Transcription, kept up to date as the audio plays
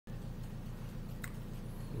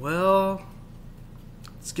Well,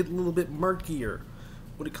 it's getting a little bit murkier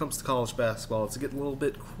when it comes to college basketball. It's getting a little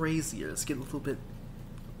bit crazier. It's getting a little bit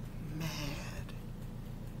mad.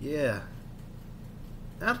 Yeah.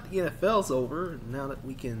 Now that the NFL's over, now that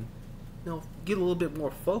we can, get a little bit more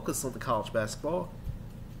focus on the college basketball,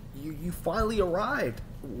 you finally arrived.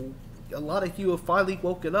 A lot of you have finally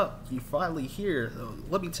woken up. You finally here.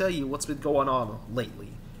 Let me tell you what's been going on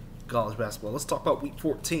lately. College basketball. Let's talk about week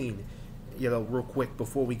 14. Real quick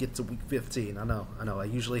before we get to week 15. I know. I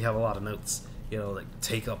usually have a lot of notes, that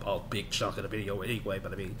take up a big chunk of the video anyway,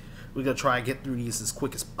 but I mean, we're going to try and get through these as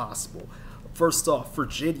quick as possible. First off,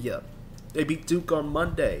 Virginia. They beat Duke on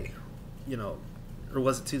Monday, or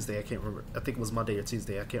was it Tuesday? I can't remember. I think it was Monday or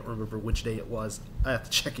Tuesday. I can't remember which day it was. I have to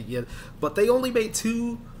check it yet. But they only made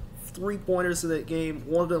 2 3-pointers in that game.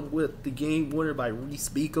 One of them with the game winner by Reese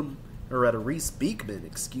Beekman,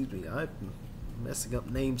 excuse me. I'm messing up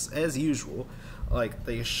names as usual. Like,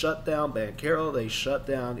 they shut down Banchero, they shut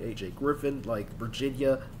down AJ Griffin. Like,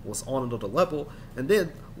 Virginia was on another level. And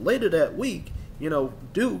then later that week,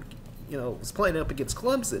 Duke, was playing up against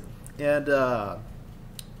Clemson. And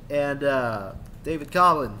David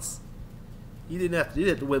Collins, he didn't have to do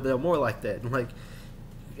that to win them more like that. Like,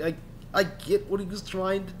 I get what he was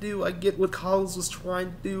trying to do. I get what Collins was trying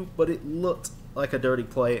to do, but it looked like a dirty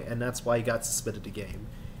play, and that's why he got suspended the game.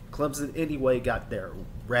 Clemson, anyway, got their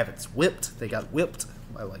rabbits whipped. They got whipped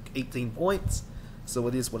by like 18 points. So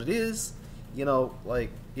it is what it is.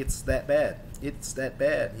 It's that bad. It's that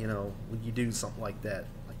bad, when you do something like that.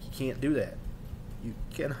 Like, you can't do that. You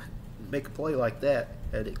cannot make a play like that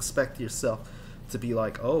and expect yourself to be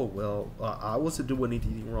like, oh, well, I wasn't doing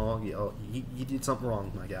anything wrong. You did something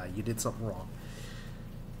wrong, my guy. You did something wrong.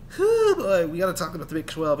 Boy, we got to talk about the Big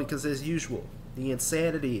 12 because, as usual, the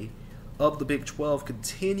insanity of the Big 12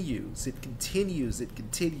 continues. It continues.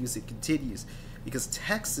 Because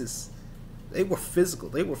Texas, they were physical.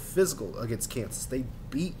 They were physical against Kansas. They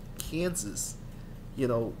beat Kansas,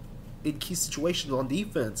 in key situations on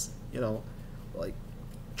defense. Like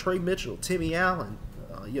Trey Mitchell, Timmy Allen.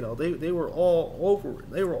 They were all over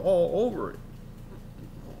it. They were all over it.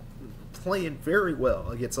 Playing very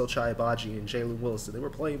well against Ochai Agbaji and Jalen Wilson. They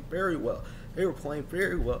were playing very well.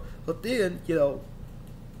 But then,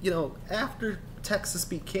 after Texas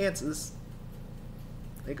beat Kansas,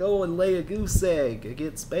 they go and lay a goose egg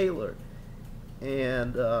against Baylor.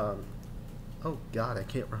 And, oh God, I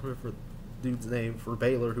can't remember the dude's name for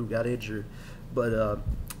Baylor who got injured. But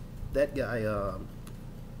that guy,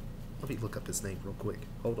 let me look up his name real quick.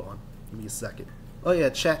 Hold on. Give me a second. Oh, yeah,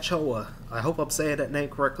 Chachoa. I hope I'm saying that name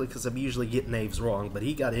correctly because I'm usually getting names wrong. But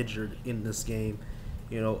he got injured in this game,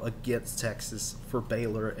 against Texas for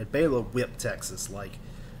Baylor. And Baylor whipped Texas. Like,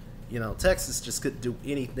 Texas just couldn't do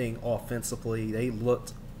anything offensively. They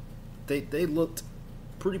looked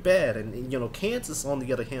pretty bad. And, Kansas, on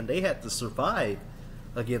the other hand, they had to survive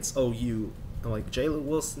against OU. And, like, Jalen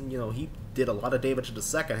Wilson, he did a lot of damage in the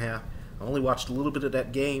second half. I only watched a little bit of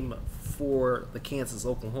that game for the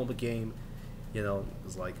Kansas-Oklahoma game. It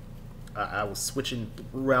was like I was switching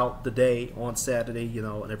throughout the day on Saturday,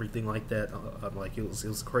 and everything like that. I'm like, it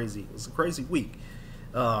was crazy. It was a crazy week.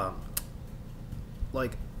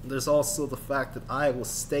 Like, there's also the fact that Iowa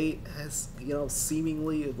State has,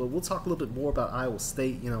 seemingly. But we'll talk a little bit more about Iowa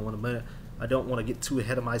State, in a minute. I don't want to get too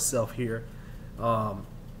ahead of myself here.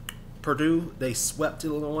 Purdue, they swept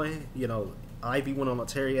Illinois. Ivy went on a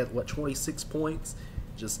tear. He had 26 points,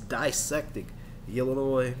 just dissecting the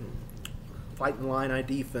Illinois Fighting Illini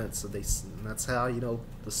defense. So that's how the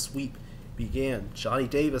sweep began. Johnny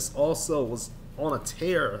Davis also was on a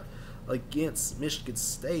tear against Michigan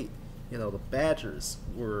State. The Badgers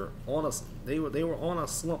were on a they were on a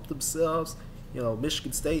slump themselves.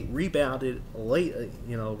 Michigan State rebounded late.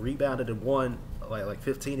 Rebounded and won like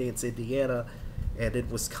 15 against Indiana. And in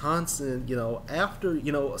Wisconsin, after,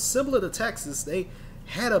 similar to Texas, they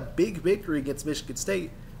had a big victory against Michigan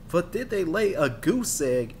State, but then they lay a goose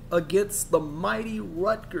egg against the mighty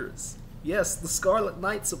Rutgers. Yes, the Scarlet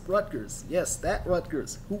Knights of Rutgers. Yes, that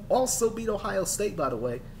Rutgers, who also beat Ohio State, by the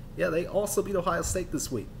way. Yeah, they also beat Ohio State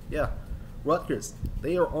this week. Yeah, Rutgers,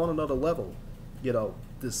 they are on another level. They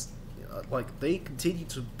continue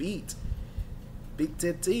to beat Big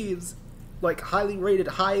Ten teams. Like, highly rated,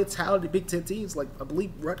 high talented Big Ten teams. Like, I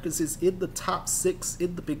believe Rutgers is in the top 6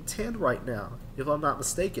 in the Big Ten right now, if I'm not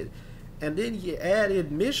mistaken. And then you add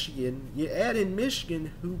in Michigan.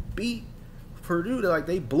 Who beat Purdue. Like,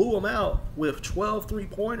 they blew them out with 12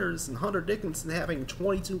 3-pointers and Hunter Dickinson having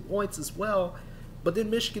 22 points as well. But then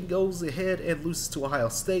Michigan goes ahead and loses to Ohio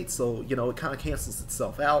State, so, it kind of cancels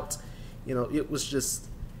itself out. It was just,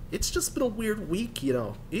 it's just been a weird week, you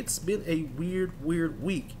know. It's been a weird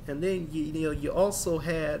week. And then you know, you also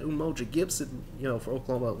had Umoja Gibson, you know, for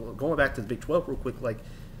Oklahoma. Going back to the Big 12 real quick, like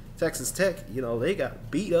Texas Tech, you know, they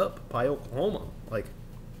got beat up by Oklahoma. Like,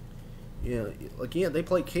 you know, again, they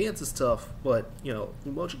played Kansas tough, but you know,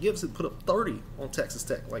 Umoja Gibson put up 30 on Texas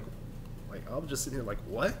Tech. Like I was just sitting here like,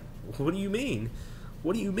 what? What do you mean?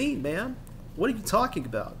 What do you mean, man? What are you talking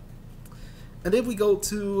about? And then we go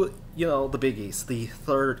to, you know, the Big East, the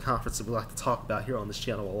third conference that we like to talk about here on this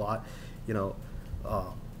channel a lot. You know,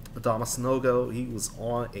 Adama Sanogo, he was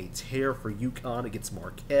on a tear for UConn against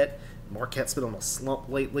Marquette. Marquette's been on a slump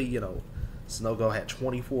lately. You know, Sanogo had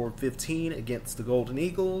 24-15 against the Golden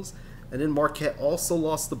Eagles. And then Marquette also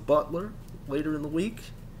lost to Butler later in the week.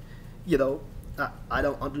 You know, I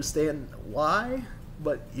don't understand why,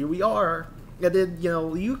 but here we are. And then, you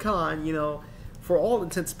know, UConn, you know, for all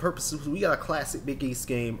intents and purposes, we got a classic Big East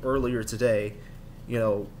game earlier today. You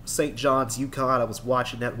know, St. John's, UConn, I was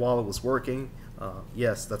watching that while it was working.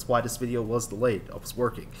 Yes, that's why this video was delayed. I was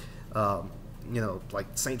working. You know, like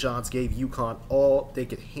St. John's gave UConn all they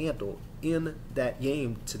could handle in that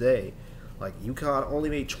game today. Like, UConn only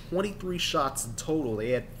made 23 shots in total. They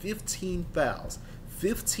had 15 fouls,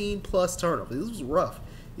 15 plus turnovers. This was rough.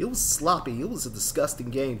 It was sloppy. It was a disgusting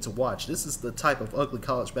game to watch. This is the type of ugly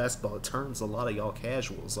college basketball that turns a lot of y'all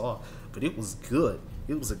casuals off. But it was good.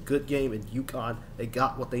 It was a good game, and UConn, they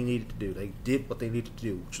got what they needed to do. They did what they needed to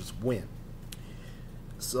do, which was win.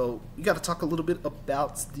 So we got to talk a little bit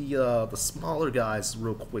about the smaller guys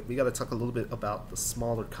real quick. We got to talk a little bit about the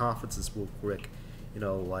smaller conferences real quick. You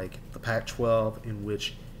know, like the Pac-12, in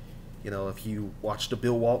which, you know, if you watched the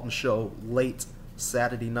Bill Walton show late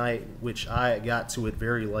Saturday night, which I got to it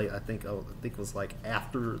very late. I think it was like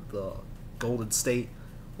after the Golden State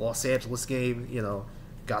Los Angeles game. You know,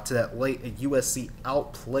 got to that late, and USC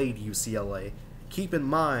outplayed UCLA. Keep in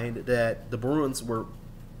mind that the Bruins were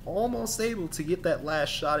almost able to get that last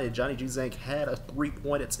shot in. Johnny Juzang had a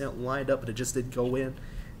three-point attempt lined up, but it just didn't go in.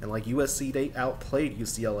 And like USC, they outplayed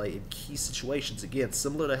UCLA in key situations. Again,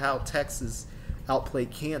 similar to how Texas outplayed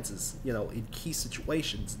Kansas, you know, in key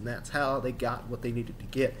situations, and that's how they got what they needed to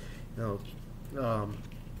get. You know,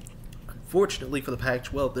 unfortunately for the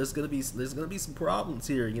Pac-12, there's gonna be some problems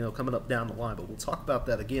here, you know, coming up down the line. But we'll talk about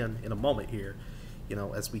that again in a moment here, you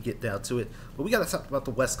know, as we get down to it. But we got to talk about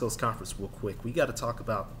the West Coast Conference real quick. We got to talk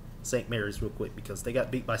about St. Mary's real quick, because they got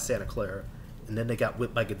beat by Santa Clara, and then they got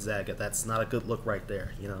whipped by Gonzaga. That's not a good look right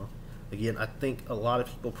there, you know. Again, I think a lot of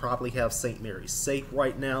people probably have St. Mary's safe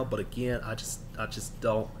right now, but again, I just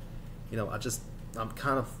don't, you know, I'm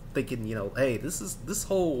kind of thinking, you know, hey, this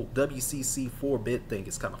whole WCC 4-bit thing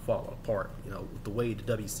is kind of falling apart, you know, with the way the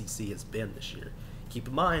WCC has been this year. Keep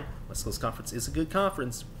in mind, West Coast Conference is a good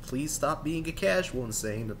conference. Please stop being a casual and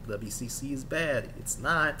saying that the WCC is bad. It's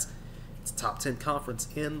not. It's a top 10 conference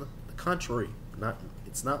in the country.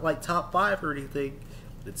 It's not like top 5 or anything,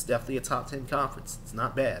 but it's definitely a top 10 conference. It's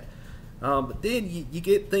not bad. But then you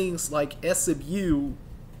get things like SMU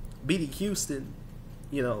beating Houston,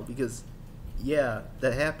 you know, because, yeah,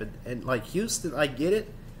 that happened. And, like, Houston, I get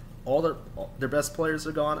it. All their best players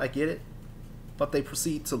are gone. I get it. But they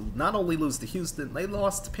proceed to not only lose to Houston, they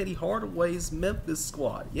lost to Penny Hardaway's Memphis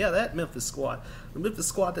squad. Yeah, that Memphis squad. The Memphis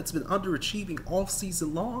squad that's been underachieving all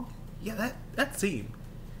season long. Yeah, that team.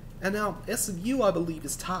 And now SMU, I believe,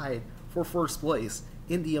 is tied for first place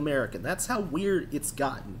in the American. That's how weird it's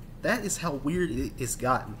gotten. That is how weird it's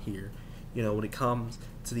gotten here, you know, when it comes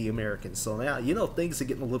to the Americans. So now, you know, things are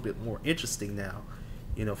getting a little bit more interesting now,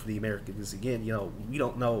 you know, for the Americans. Again, you know, we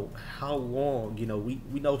don't know how long, you know,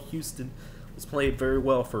 we know Houston was playing very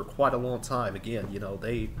well for quite a long time. Again, you know,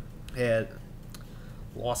 they had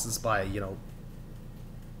losses by, you know,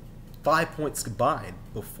 5 points combined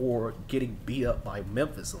before getting beat up by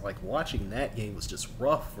Memphis. And, like, watching that game was just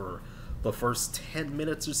rough for the first 10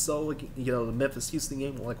 minutes or so. You know, the Memphis-Houston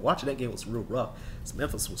game, like, watching that game was real rough. So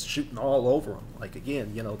Memphis was shooting all over them. Like,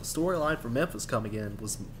 again, you know, the storyline for Memphis coming in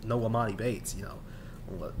was no Amani Bates, you know.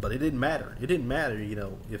 But it didn't matter. It didn't matter, you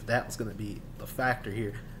know, if that was going to be the factor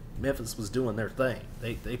here. Memphis was doing their thing.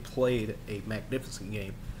 They played a magnificent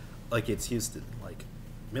game against Houston. Like,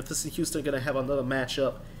 Memphis and Houston are going to have another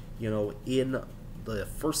matchup, you know, in the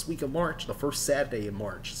first week of March, the first Saturday in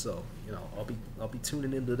March. So, you know, I'll be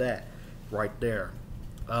tuning into that right there.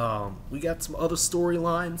 We got some other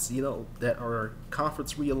storylines, you know, that are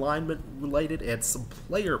conference realignment related and some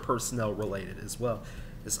player personnel related as well.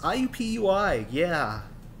 This IUPUI, yeah.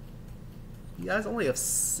 You guys only have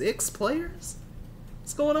 6 players?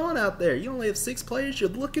 What's going on out there? You only have 6 players?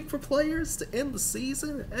 You're looking for players to end the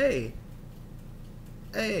season? Hey,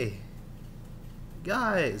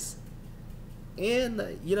 guys,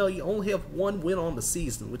 and you know, you only have one win on the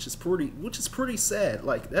season, which is pretty sad.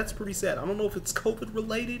 Like, that's pretty sad. I don't know if it's COVID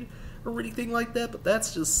related or anything like that, but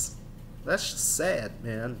that's just sad,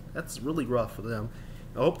 man. That's really rough for them.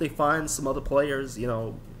 I hope they find some other players, you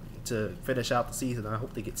know, to finish out the season. I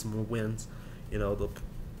hope they get some more wins. You know, the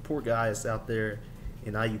poor guys out there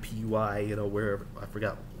in IUPUI, you know, where I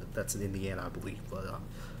forgot, that's in Indiana, I believe. But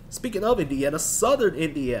speaking of Indiana, Southern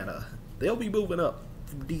Indiana, they'll be moving up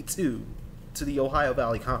from D2 to the Ohio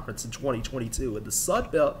Valley Conference in 2022. And the Sun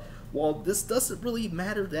Belt, while this doesn't really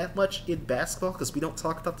matter that much in basketball, because we don't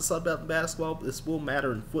talk about the Sun Belt in basketball, this will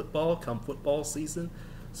matter in football come football season.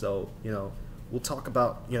 So, you know, we'll talk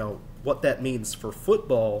about, you know, what that means for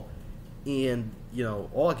football in, you know,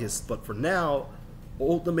 August. But for now,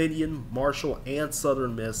 Old Dominion, Marshall, and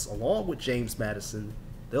Southern Miss, along with James Madison,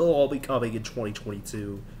 they'll all be coming in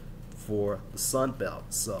 2022 for the Sun Belt.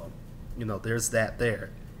 So, you know, there's that there.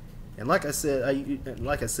 And like I said,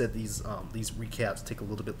 these recaps take a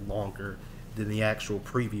little bit longer than the actual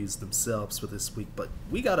previews themselves for this week. But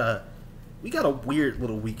we got a weird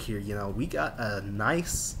little week here. You know, we got a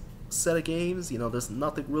nice set of games. You know, there's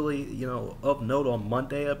nothing really, you know, of note on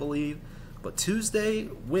Monday, I believe. But Tuesday,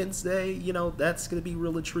 Wednesday, you know, that's going to be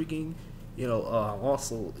real intriguing. You know,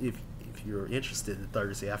 also, if you're interested in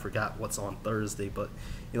Thursday, I forgot what's on Thursday, but,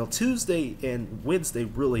 you know, Tuesday and Wednesday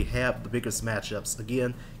really have the biggest matchups.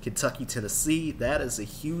 Again, Kentucky, Tennessee, that is a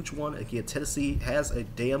huge one. Again, Tennessee has a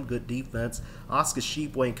damn good defense. Oscar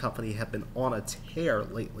Tshiebwe and company have been on a tear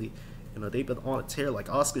lately. You know, they've been on a tear. Like,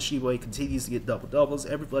 Oscar Tshiebwe continues to get double-doubles.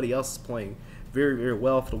 Everybody else is playing very, very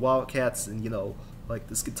well for the Wildcats, and, you know, like,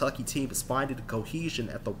 this Kentucky team is finding the cohesion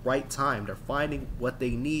at the right time. They're finding what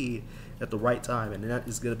they need at the right time, and that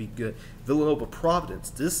is going to be good. Villanova,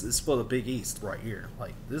 Providence, this is for the Big East right here.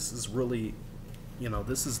 Like, this is really, you know,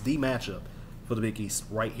 this is the matchup for the Big East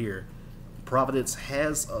right here. Providence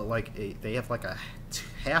has they have like a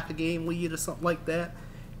half a game lead or something like that,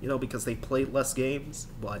 you know, because they played less games.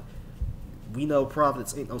 But we know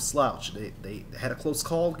Providence ain't no slouch. They had a close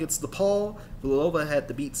call against DePaul. Villanova had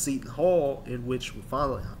to beat Seton Hall, in which we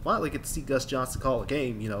finally get to see Gus Johnson call a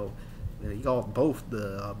game. You know, he called both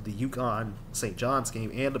the UConn St. John's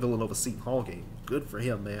game and the Villanova Seton Hall game. Good for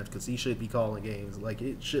him, man, because he should be calling games. Like,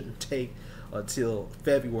 it shouldn't take until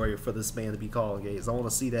February for this man to be calling games. I want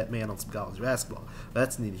to see that man on some college basketball.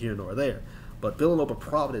 That's neither here nor there. But Villanova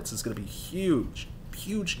Providence is going to be huge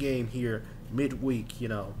game here midweek, you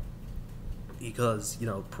know, because, you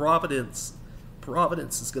know, Providence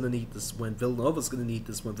is going to need this win. Villanova's going to need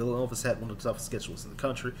this win. Villanova's had one of the toughest schedules in the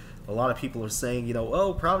country. A lot of people are saying, you know,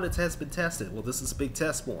 oh, Providence has been tested. Well, this is a big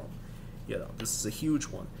test for them. You know, this is a huge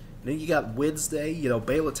one. And then you got Wednesday, you know,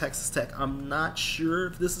 Baylor, Texas Tech. I'm not sure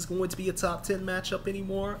if this is going to be a top 10 matchup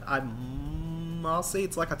anymore. I'll say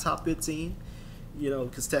it's like a top 15, you know,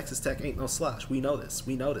 because Texas Tech ain't no slouch. We know this.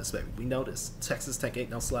 We know this, baby. We know this. Texas Tech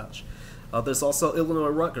ain't no slouch. There's also Illinois,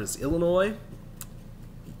 Rutgers. Illinois,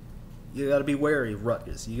 you got to be wary of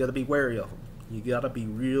Rutgers. You got to be wary of them. You got to be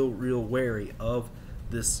real wary of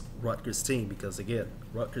this Rutgers team, because, again,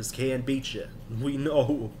 Rutgers can beat you. We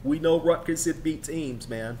know Rutgers can beat teams,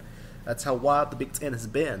 man. That's how wild the Big Ten has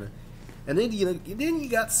been. And then you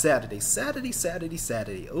got Saturday.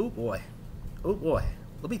 Oh boy.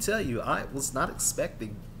 Let me tell you, I was not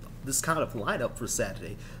expecting this kind of lineup for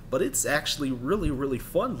Saturday, but it's actually really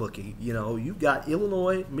fun looking. You know, you got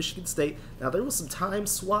Illinois, Michigan State. Now, there was some time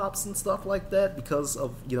swaps and stuff like that because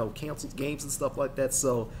of, you know, canceled games and stuff like that.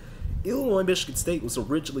 So Illinois, Michigan State was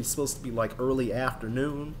originally supposed to be like early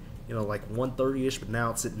afternoon, you know, like 1:30ish, but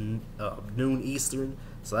now it's at noon Eastern.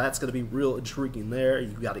 So that's going to be real intriguing there. You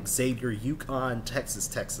got Xavier, UConn, Texas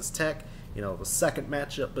Tech. You know, the second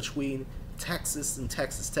matchup between Texas and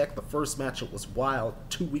Texas Tech. The first matchup was wild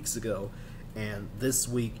 2 weeks ago, and this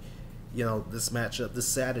week, you know, this matchup this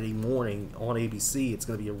Saturday morning on ABC, it's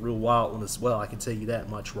going to be a real wild one as well. I can tell you that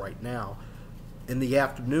much right now. In the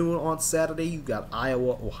afternoon on Saturday, you got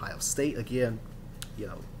Iowa, Ohio State. Again, you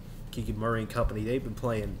know, Keegan Murray and company, they've been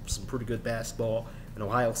playing some pretty good basketball. And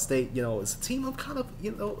Ohio State, you know, is a team I'm kind of,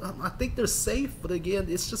 you know, I think they're safe, but again,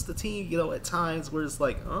 it's just a team, you know, at times where it's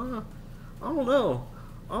like, I don't know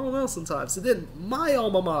sometimes. And then my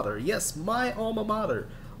alma mater, yes, my alma mater.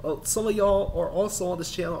 Some of y'all are also on this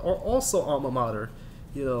channel, are also alma mater,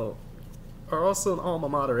 you know, are also an alma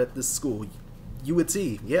mater at this school. UNT,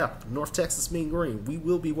 yeah, North Texas Mean Green. We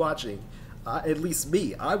will be watching, at least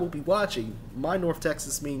me, I will be watching my North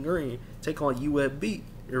Texas Mean Green take on UAB,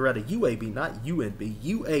 or rather UAB, not UNB,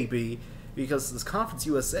 UAB, because this Conference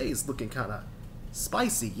USA is looking kind of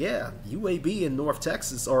spicy. Yeah, UAB and North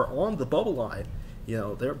Texas are on the bubble line. You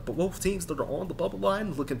know, they're both teams that are on the bubble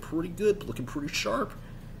line, looking pretty good, looking pretty sharp.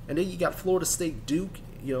 And then you got Florida State Duke,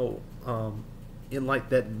 in like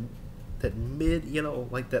that mid,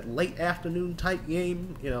 like that late afternoon type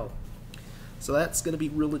game, So that's going to be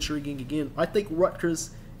real intriguing again. I think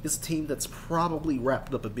Rutgers is a team that's probably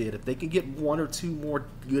wrapped up a bit. If they can get one or two more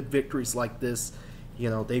good victories like this,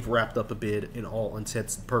 they've wrapped up a bid in all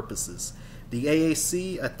intents and purposes. The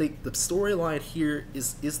AAC, I think the storyline here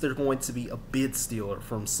is there going to be a bid stealer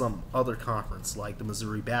from some other conference like the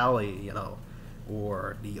Missouri Valley,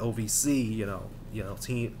 or the OVC,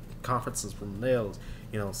 team conferences from those.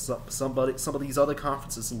 Some of these other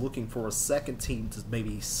conferences are looking for a second team to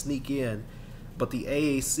maybe sneak in, but the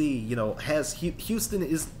AAC, has Houston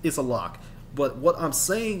is a lock. But what I'm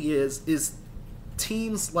saying is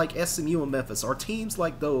teams like SMU and Memphis, are teams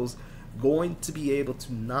like those going to be able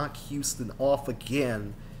to knock Houston off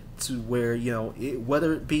again to where,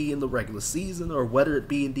 whether it be in the regular season or whether it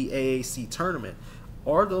be in the AAC tournament,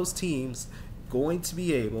 are those teams going to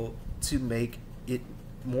be able to make it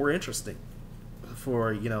more interesting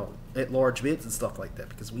for, at large bids and stuff like that?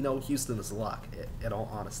 Because we know Houston is a lock, in all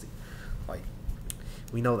honesty. Like,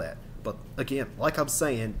 we know that. But again, like I'm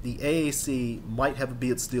saying, the AAC might have a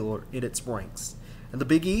bid stealer in its ranks. And the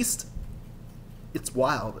Big East, it's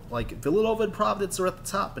wild. Like, Villanova and Providence are at the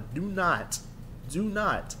top, but do not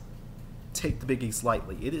take the Big East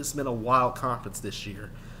lightly. It has been a wild conference this year.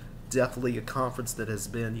 Definitely a conference that has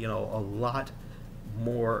been, a lot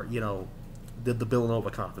more, than the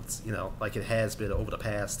Villanova conference, like it has been over the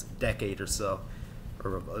past decade or so,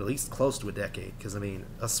 or at least close to a decade. Because,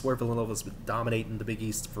 I swear Villanova's been dominating the Big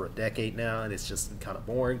East for a decade now, and it's just been kind of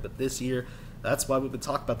boring. But this year, that's why we've been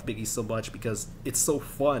talking about the Big East so much, because it's so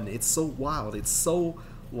fun, it's so wild, it's so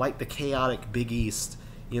like the chaotic Big East,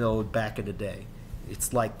 back in the day.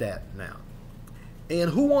 It's like that now.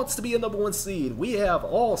 And who wants to be a number one seed? We have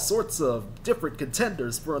all sorts of different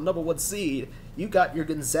contenders for a number one seed. You got your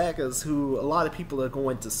Gonzagas, who a lot of people are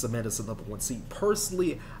going to cement as a number one seed.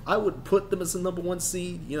 Personally, I would put them as a number one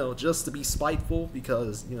seed, just to be spiteful,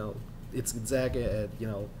 because, it's Gonzaga,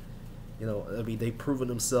 and, they've proven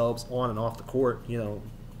themselves on and off the court, they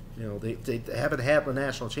haven't had the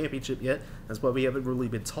national championship yet. That's why we haven't really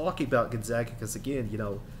been talking about Gonzaga, because, again,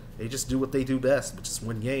 they just do what they do best, which is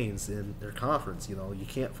win games in their conference. You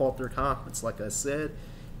can't fault their conference, like I said.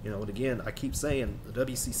 And again, I keep saying the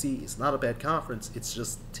WCC is not a bad conference. It's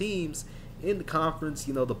just teams in the conference,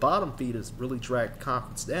 the bottom feeders really drag the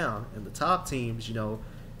conference down, and the top teams,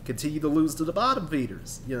 continue to lose to the bottom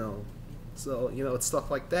feeders, So, it's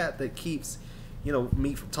stuff like that that keeps,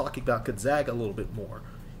 me from talking about Gonzaga a little bit more,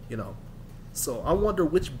 So I wonder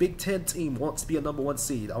which Big Ten team wants to be a number one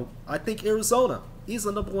seed. I think Arizona is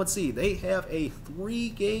a number one seed. They have a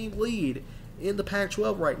 3-game lead in the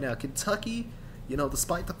Pac-12 right now. Kentucky,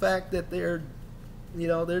 despite the fact that they've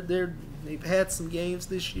had some games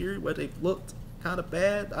this year where they've looked kind of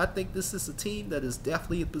bad, I think this is a team that is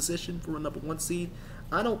definitely in position for a number one seed.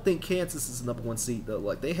 I don't think Kansas is a number one seed, though.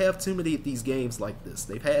 Like, they have too many of these games like this.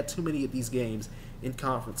 They've had too many of these games in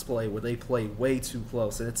conference play where they play way too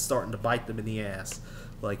close, and it's starting to bite them in the ass.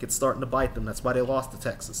 Like, it's starting to bite them. That's why they lost to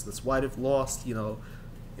Texas. That's why they've lost,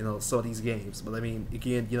 some of these games. But,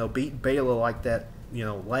 again, beating Baylor like that,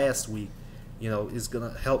 last week, is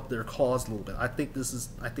going to help their cause a little bit. I think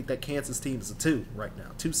that Kansas team is a 2 right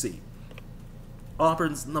now, 2 seed.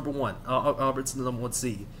 Auburn's number 1. Auburn's the number 1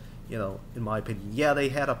 seed. In my opinion. Yeah, they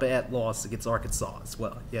had a bad loss against Arkansas as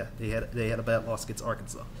well. Yeah, they had a bad loss against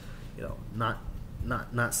Arkansas. Not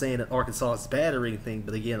saying that Arkansas is bad or anything,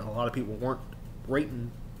 but again, a lot of people weren't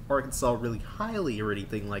rating Arkansas really highly or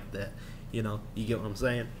anything like that. You get what I'm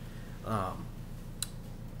saying?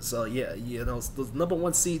 So yeah, the number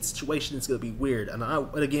 1 seed situation is going to be weird. And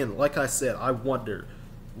again, like I said, I wonder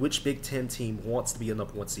which Big Ten team wants to be a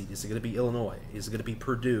number 1 seed. Is it going to be Illinois? Is it going to be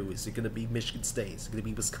Purdue? Is it going to be Michigan State? Is it going to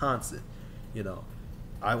be Wisconsin?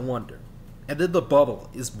 I wonder. And then the bubble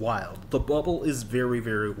is wild. The bubble is very,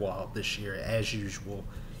 very wild this year, as usual.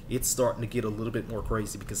 It's starting to get a little bit more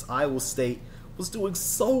crazy because Iowa State was doing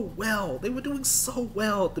so well. They were doing so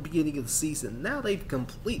well at the beginning of the season. Now they've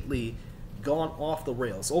completely gone off the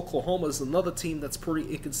rails. Oklahoma is another team that's pretty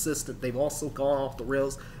inconsistent. They've also gone off the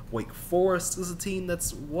rails. Wake Forest is a team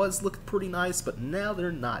that was looking pretty nice, but now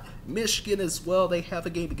they're not. Michigan as well. They have a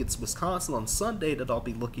game against Wisconsin on Sunday that I'll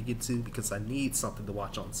be looking into because I need something to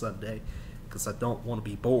watch on Sunday because I don't want to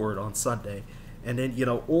be bored on Sunday. And then,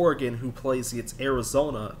 Oregon, who plays against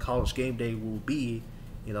Arizona, College Game Day will be,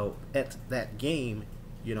 at that game,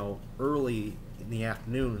 early in the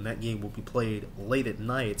afternoon, and that game will be played late at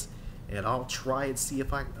night. and I'll try and see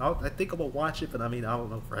if I think I'm gonna watch it, but I mean I don't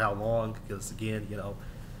know for how long, because again,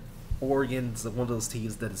 Oregon's one of those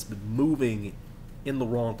teams that has been moving in the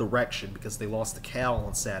wrong direction because they lost to Cal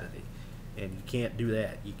on Saturday, and you can't do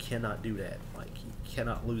that. You cannot do that. Like, you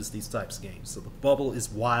cannot lose these types of games. So the bubble is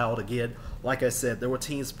wild again. Like I said, there were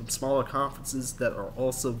teams from smaller conferences that are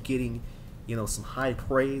also getting, some high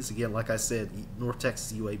praise. Again, like I said, North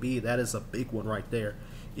Texas UAB, that is a big one right there.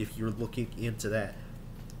 If you're looking into that,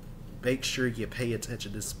 make sure you pay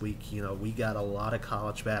attention this week. We got a lot of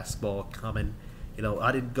college basketball coming.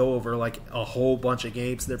 I didn't go over like a whole bunch of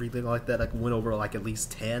games and everything like that. I went over like at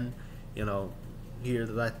least 10, here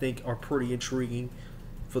that I think are pretty intriguing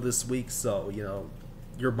for this week. So,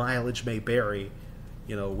 your mileage may vary,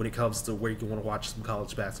 when it comes to where you want to watch some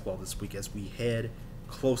college basketball this week as we head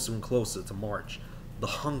closer and closer to March. The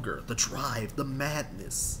hunger, the drive, the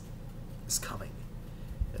madness is coming.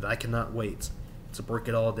 And I cannot wait to break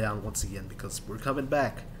it all down once again, because we're coming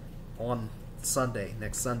back on Sunday,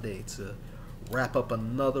 next Sunday, to wrap up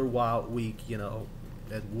another wild week, and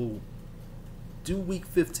we'll do week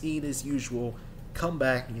 15 as usual, come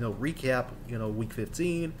back, recap, week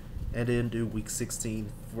 15, and then do week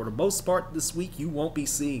 16. For the most part this week, you won't be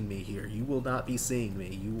seeing me here. You will not be seeing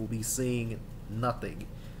me. You will be seeing nothing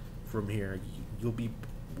from here. We'll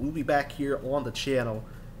be back here on the channel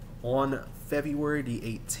on February the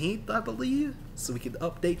 18th, I believe, so we can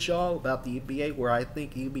update y'all about the NBA, where I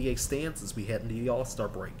think NBA stands as we head into the All-Star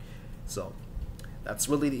break. So that's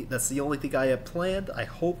the only thing I have planned. I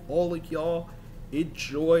hope all of y'all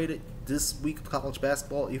enjoyed this week of college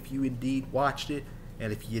basketball, if you indeed watched it,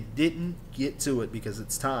 and if you didn't, get to it, because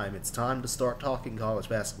it's time to start talking college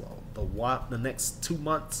basketball. The next 2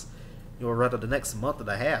 months, or rather the next month and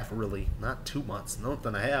a half, really, not 2 months, month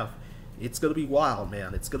and a half, it's gonna be wild,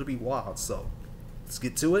 man. It's gonna be wild. So let's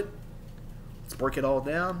get to it. Let's break it all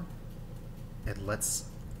down, and let's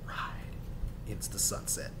ride into the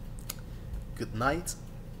sunset. Good night,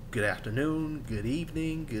 good afternoon, good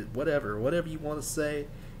evening, good whatever you want to say,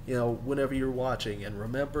 whenever you're watching. And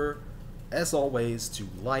remember, as always, to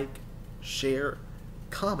like, share,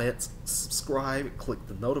 comment, subscribe, click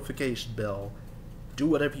the notification bell, do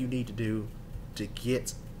whatever you need to do to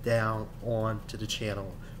get down onto the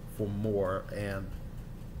channel for more. And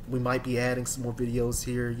we might be adding some more videos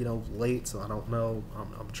here, late, so I don't know.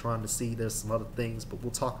 I'm trying to see, there's some other things, but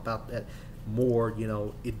we'll talk about that more,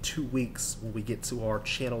 in 2 weeks when we get to our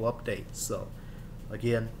channel update. So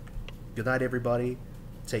again, good night everybody,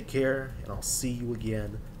 take care, and I'll see you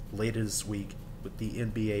again later this week with the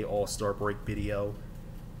NBA All-Star break video.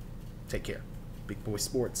 Take care. Big Boy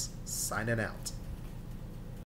Sports signing out.